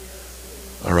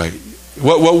 All right.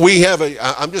 What we have,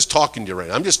 I'm just talking to you right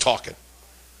now. I'm just talking.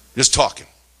 Just talking.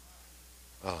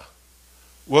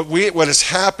 What has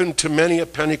happened to many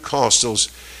at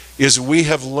Pentecostals is we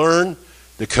have learned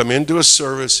to come into a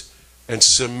service and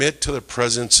submit to the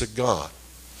presence of God.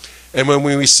 And when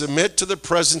we submit to the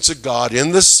presence of God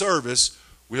in the service,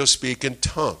 we'll speak in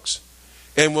tongues.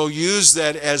 And we'll use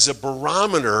that as a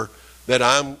barometer that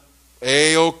I'm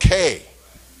A-okay.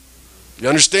 You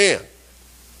understand?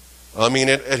 I mean,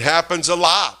 it happens a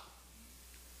lot.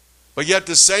 But yet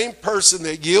the same person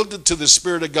that yielded to the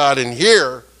Spirit of God in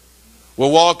here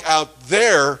will walk out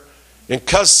there and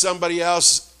cuss somebody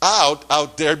else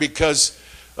out there because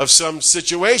of some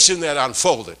situation that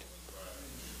unfolded.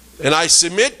 And I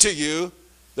submit to you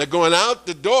that going out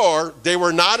the door, they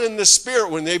were not in the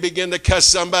Spirit when they began to cuss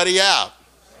somebody out.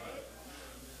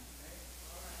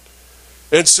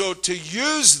 And so to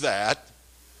use that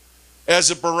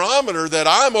as a barometer that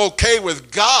I'm okay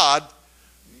with God,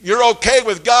 you're okay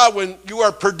with God when you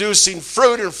are producing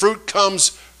fruit, and fruit comes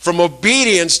from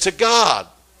obedience to God.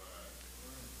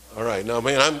 All right, now,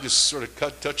 man, I'm just sort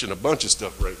of touching a bunch of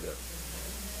stuff right now.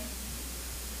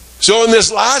 So in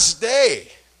this last day,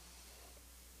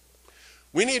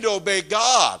 we need to obey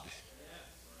God.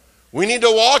 We need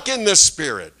to walk in the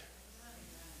Spirit.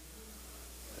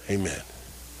 Amen.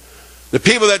 The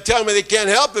people that tell me they can't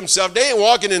help themselves, they ain't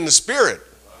walking in the Spirit.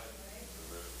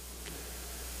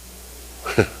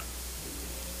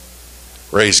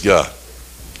 Praise God.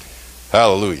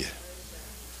 Hallelujah.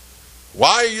 Why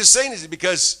are you saying this?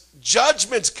 Because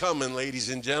judgment's coming, ladies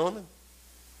and gentlemen.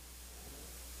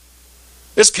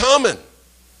 It's coming.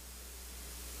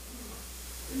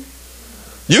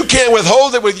 You can't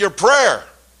withhold it with your prayer.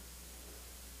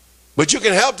 But you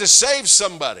can help to save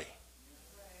somebody.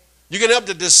 You can help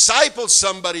to disciple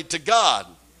somebody to God.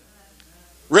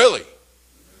 Really.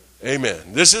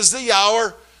 Amen. This is the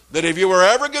hour that if you were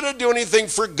ever going to do anything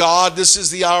for God, this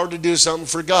is the hour to do something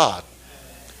for God.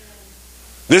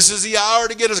 This is the hour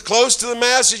to get as close to the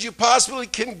Master as you possibly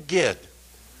can get.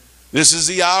 This is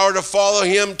the hour to follow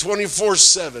Him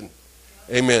 24/7.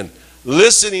 Amen.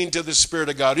 Listening to the Spirit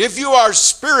of God. If you are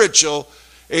spiritual,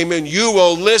 amen, you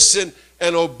will listen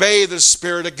and obey the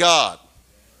Spirit of God.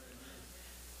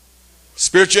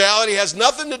 Spirituality has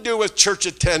nothing to do with church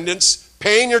attendance,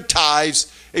 paying your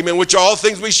tithes, amen, which are all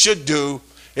things we should do.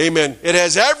 Amen. It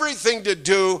has everything to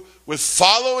do with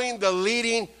following the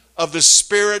leading of the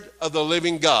Spirit of the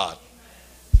living God.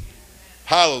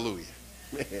 Hallelujah.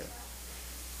 Man.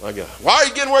 My God. Why are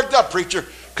you getting worked up, preacher?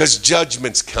 Because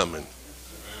judgment's coming.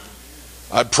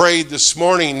 I prayed this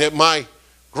morning that my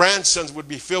grandsons would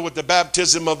be filled with the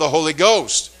baptism of the Holy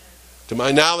Ghost. To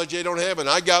my knowledge, they don't have it.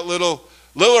 I got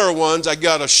littler ones. I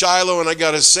got a Shiloh and I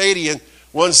got a Sadie, and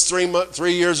one's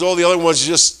 3 years old. The other one's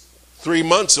just 3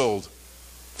 months old.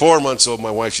 4 months old.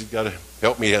 My wife, she's got to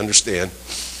help me understand.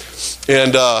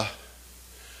 And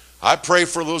I pray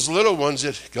for those little ones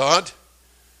that, God,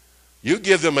 you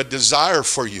give them a desire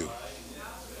for you.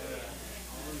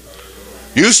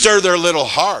 You stir their little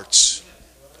hearts.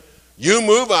 You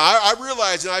move. I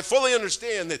realize and I fully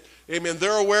understand that, amen,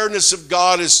 their awareness of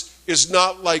God is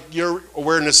not like your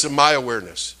awareness and my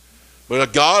awareness.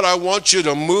 But God, I want you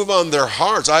to move on their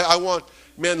hearts. I want,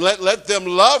 man, let them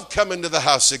love come into the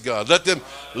house of God. Let them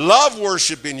love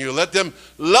worshiping you. Let them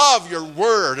love your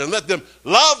word. And let them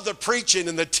love the preaching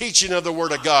and the teaching of the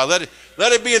word of God. Let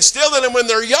it be instilled in them when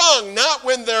they're young, not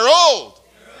when they're old.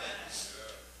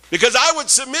 Because I would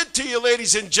submit to you,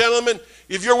 ladies and gentlemen,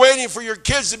 if you're waiting for your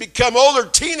kids to become older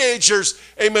teenagers,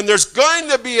 amen, there's going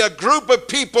to be a group of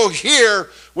people here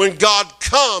when God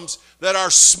comes that are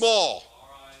small.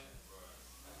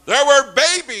 There were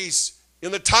babies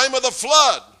in the time of the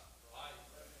flood.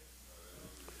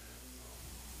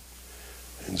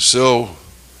 And so,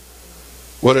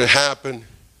 what had happened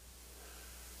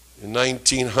in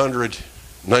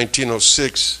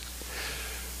 1906,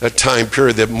 That time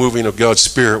period, that moving of God's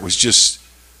Spirit was just,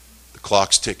 the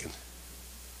clock's ticking.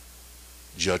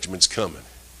 Judgment's coming.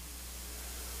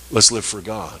 Let's live for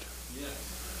God.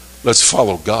 Let's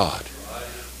follow God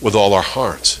with all our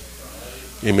hearts.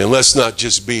 Amen. Let's not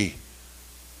just be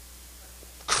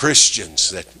Christians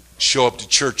that show up to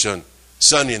church on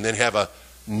Sunday and then have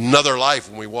another life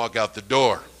when we walk out the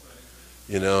door.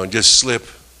 You know, and just slip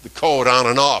the code on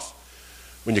and off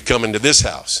when you come into this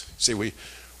house. See,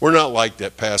 we're not like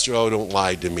that, Pastor. Oh, don't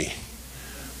lie to me.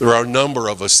 There are a number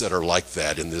of us that are like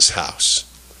that in this house.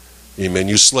 Amen.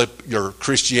 You slip your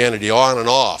Christianity on and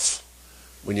off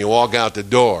when you walk out the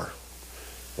door.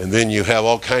 And then you have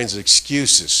all kinds of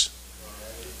excuses.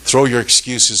 Throw your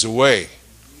excuses away.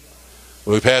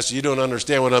 Well, Pastor, you don't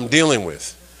understand what I'm dealing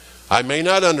with. I may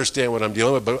not understand what I'm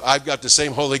dealing with, but I've got the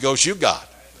same Holy Ghost you got.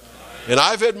 And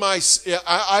I've had my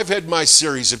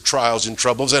series of trials and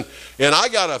troubles, and I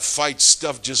got to fight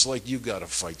stuff just like you got to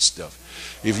fight stuff.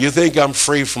 If you think I'm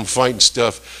free from fighting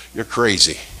stuff, you're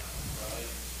crazy.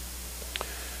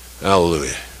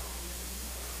 Hallelujah.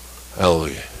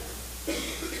 Hallelujah.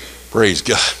 Praise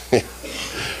God.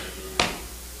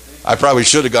 I probably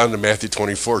should have gone to Matthew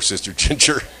 24, Sister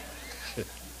Ginger.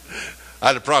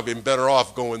 I'd have probably been better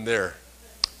off going there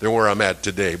than where I'm at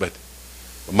today. But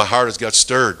my heart has got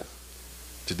stirred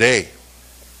today.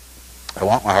 I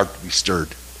want my heart to be stirred.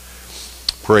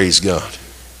 Praise God.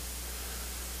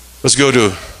 Let's go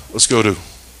to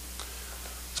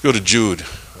Jude.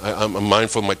 I'm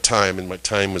mindful of my time, and my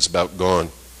time is about gone.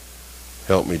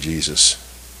 Help me, Jesus.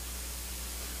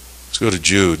 Let's go to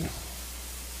Jude,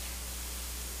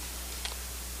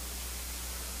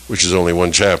 which is only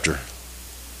one chapter.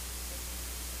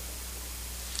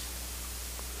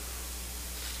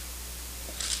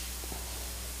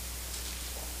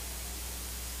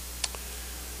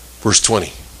 Verse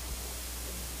 20.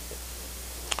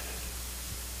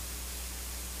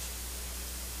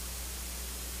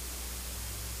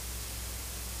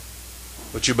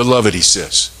 But you beloved, he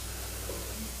says,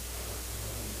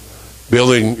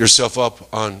 building yourself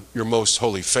up on your most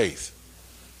holy faith.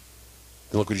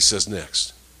 And look what he says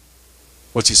next.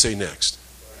 What's he say next?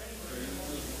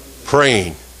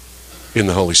 Praying in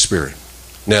the Holy Spirit.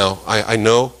 Now, I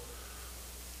know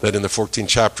that in the 14th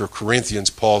chapter of Corinthians,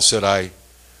 Paul said,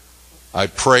 I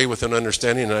pray with an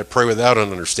understanding and I pray without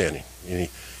an understanding. And he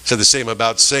said the same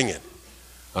about singing.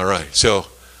 All right, so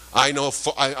I know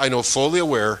fully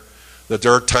aware that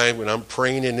there are times when I'm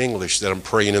praying in English that I'm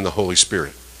praying in the Holy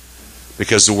Spirit.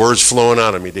 Because the words flowing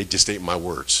out of me, they just ain't my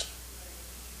words.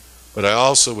 But I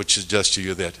also would suggest to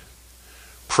you that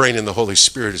praying in the Holy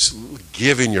Spirit is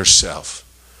giving yourself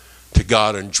to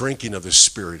God and drinking of the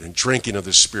Spirit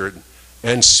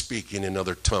and speaking in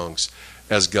other tongues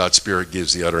as God's Spirit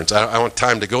gives the utterance. I don't want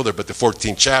time to go there, but the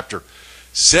 14th chapter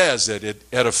says that it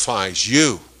edifies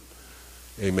you.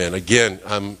 Amen. Again,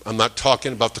 I'm not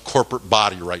talking about the corporate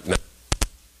body right now,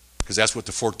 because that's what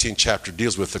the 14th chapter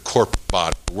deals with, the corporate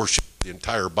body, worship the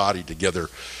entire body together,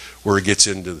 where it gets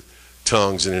into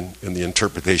tongues and the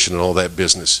interpretation and all that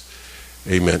business.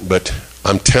 Amen. But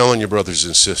I'm telling you, brothers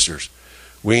and sisters,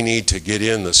 we need to get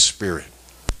in the Spirit.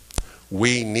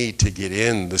 We need to get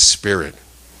in the Spirit.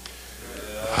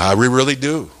 We really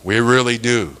do. We really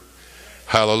do.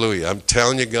 Hallelujah. I'm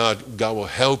telling you, God will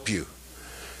help you.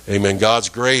 Amen. God's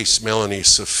grace, Melanie, is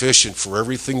sufficient for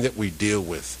everything that we deal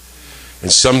with.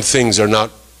 And some things are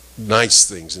not nice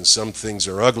things, and some things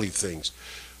are ugly things.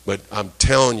 But I'm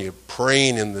telling you,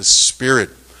 praying in the Spirit,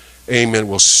 amen,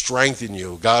 will strengthen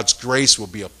you. God's grace will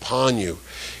be upon you,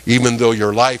 even though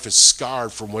your life is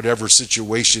scarred from whatever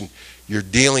situation you're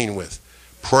dealing with.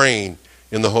 Praying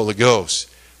in the Holy Ghost.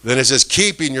 Then it says,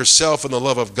 keeping yourself in the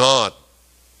love of God,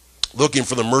 looking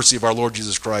for the mercy of our Lord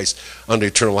Jesus Christ unto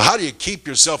eternal life. How do you keep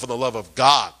yourself in the love of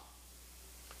God?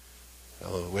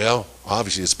 Well,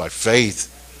 obviously it's by faith.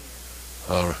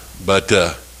 But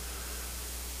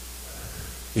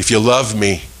if you love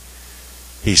me,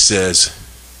 he says,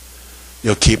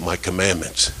 you'll keep my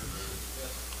commandments.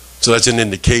 So that's an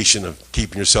indication of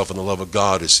keeping yourself in the love of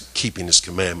God, is keeping his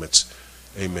commandments.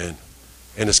 Amen.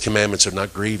 And his commandments are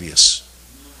not grievous.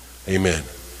 Amen.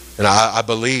 And I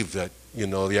believe that,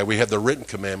 we have the written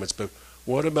commandments, but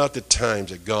what about the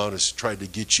times that God has tried to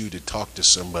get you to talk to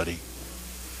somebody,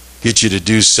 get you to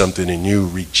do something, and you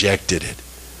rejected it?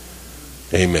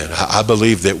 Amen. I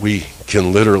believe that we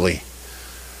can literally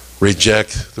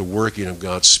reject the working of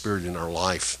God's Spirit in our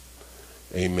life.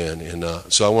 Amen. And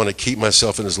so I want to keep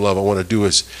myself in his love. I want to do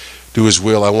his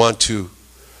will. I want to,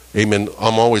 amen,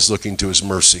 I'm always looking to his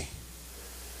mercy.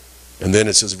 And then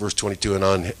it says in verse 22, and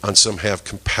on some have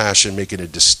compassion, making a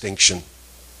distinction,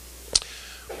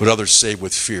 but others save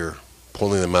with fear.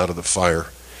 pulling them out of the fire,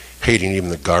 hating even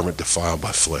the garment defiled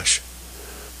by flesh.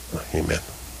 Amen.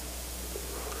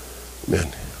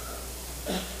 Amen.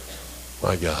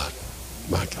 My God.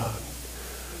 My God.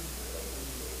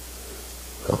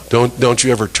 Don't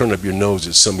you ever turn up your nose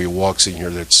at somebody who walks in here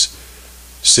that's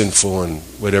sinful and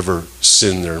whatever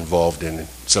sin they're involved in. And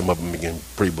some of them get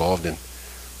pretty involved in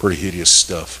pretty hideous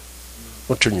stuff.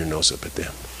 Don't turn your nose up at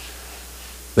them.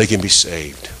 They can be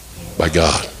saved by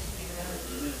God.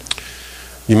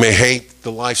 You may hate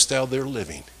the lifestyle they're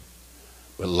living,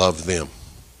 but love them.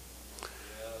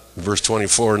 Verse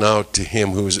 24, now to him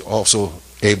who is also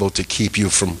able to keep you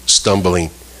from stumbling,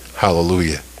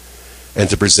 hallelujah, and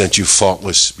to present you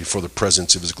faultless before the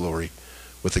presence of his glory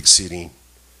with exceeding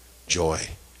joy.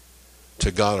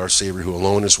 To God our Savior, who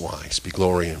alone is wise, be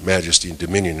glory and majesty and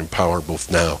dominion and power both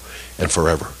now and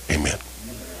forever. Amen.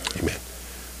 Amen.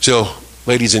 So,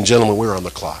 ladies and gentlemen, we're on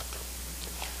the clock.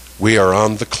 We are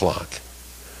on the clock.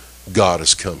 God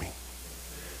is coming.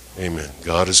 Amen.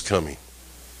 God is coming.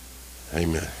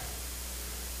 Amen.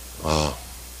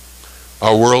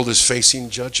 Our world is facing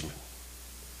judgment.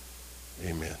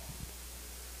 Amen.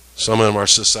 Some of our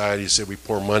societies say we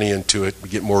pour money into it, we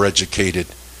get more educated,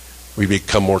 we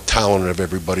become more talented of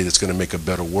everybody that's going to make a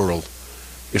better world.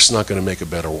 It's not going to make a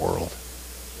better world.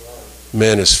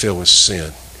 Man is filled with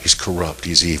sin. He's corrupt.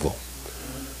 He's evil.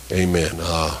 Amen.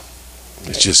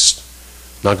 It's just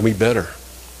not going to be better.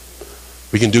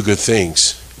 We can do good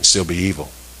things and still be evil.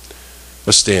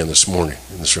 Let's stand this morning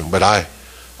in this room. But I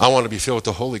want to be filled with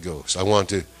the Holy Ghost. I want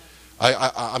to,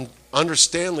 I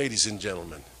understand, ladies and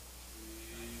gentlemen.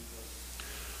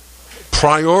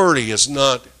 Priority is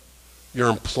not your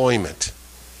employment.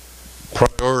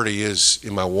 Priority is,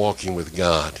 am I walking with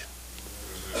God?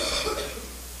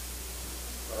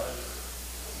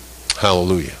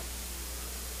 Hallelujah.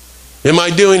 Am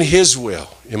I doing his will?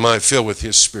 Am I filled with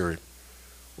his spirit?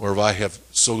 Or if I have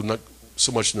so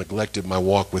much neglected my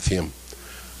walk with him?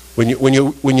 When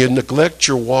you neglect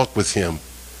your walk with him,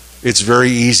 it's very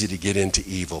easy to get into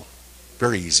evil.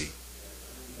 Very easy.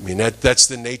 I mean, that's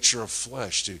the nature of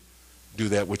flesh, to do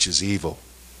that which is evil.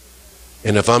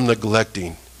 And if I'm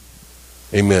neglecting,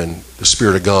 amen, the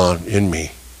Spirit of God in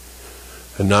me,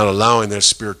 and not allowing that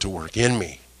Spirit to work in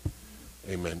me,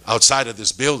 amen, outside of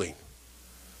this building,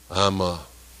 I'm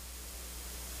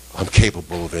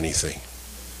capable of anything.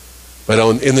 But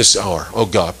in this hour, oh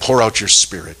God, pour out your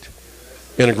Spirit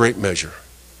in a great measure.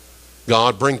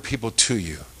 God, bring people to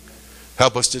you.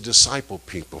 Help us to disciple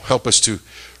people. Help us to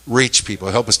reach people.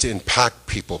 Help us to impact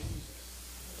people.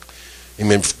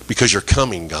 Amen. Because you're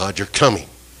coming, God. You're coming.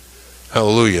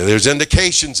 Hallelujah. There's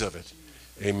indications of it.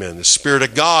 Amen. The Spirit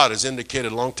of God is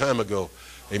indicated a long time ago.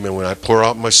 Amen. When I pour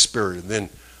out my Spirit, and then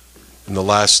in the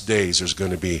last days, there's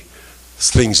going to be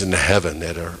things in heaven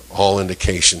that are all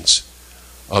indications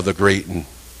of the great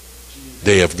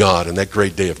day of God. And that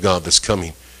great day of God that's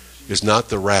coming is not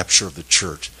the rapture of the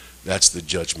church. That's the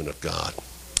judgment of God.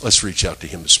 Let's reach out to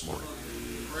him this morning.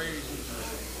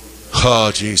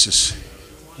 Oh, Jesus,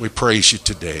 we praise you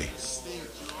today.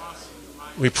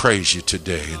 We praise you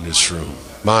today in this room.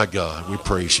 My God, we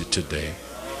praise you today.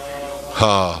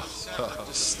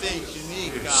 Distinct,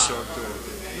 unique, God.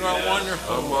 You are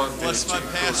wonderful. Bless my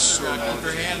pastor, God. Keep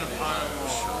your hand upon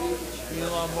him.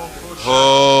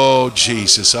 Oh,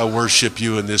 Jesus, I worship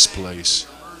you in this place.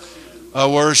 I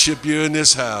worship you in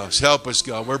this house. Help us,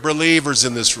 God. We're believers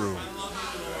in this room.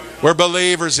 We're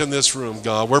believers in this room,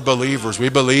 God. We're believers. We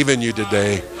believe in you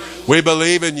today. We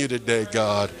believe in you today,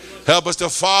 God. Help us to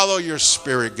follow your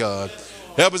Spirit, God.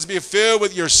 Help us to be filled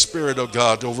with your Spirit, oh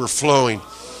God, overflowing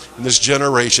in this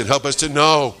generation. Help us to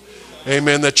know,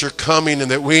 amen, that you're coming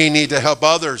and that we need to help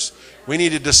others. We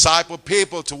need to disciple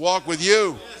people to walk with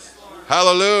you.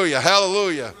 Hallelujah,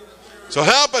 hallelujah. So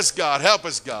help us, God. Help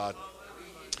us, God.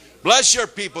 Bless your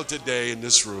people today in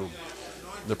this room.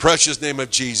 In the precious name of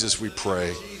Jesus we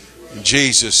pray. In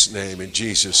Jesus' name, in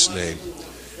Jesus' name.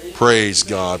 Praise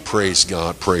God, praise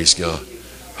God, praise God.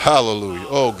 Hallelujah.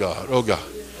 Oh God, oh God.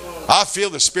 I feel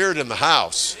the Spirit in the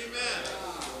house.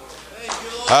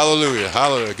 Hallelujah,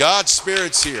 hallelujah. God's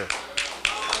Spirit's here.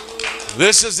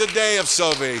 This is the day of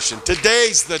salvation.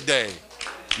 Today's the day.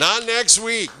 Not next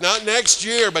week, not next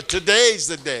year, but today's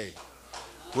the day.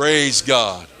 Praise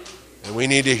God. And we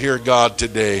need to hear God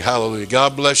today. Hallelujah.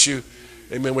 God bless you.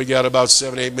 Amen. We got about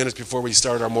 7-8 minutes before we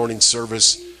start our morning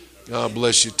service. God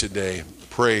bless you today.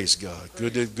 Praise God.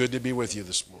 Good to be with you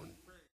this morning.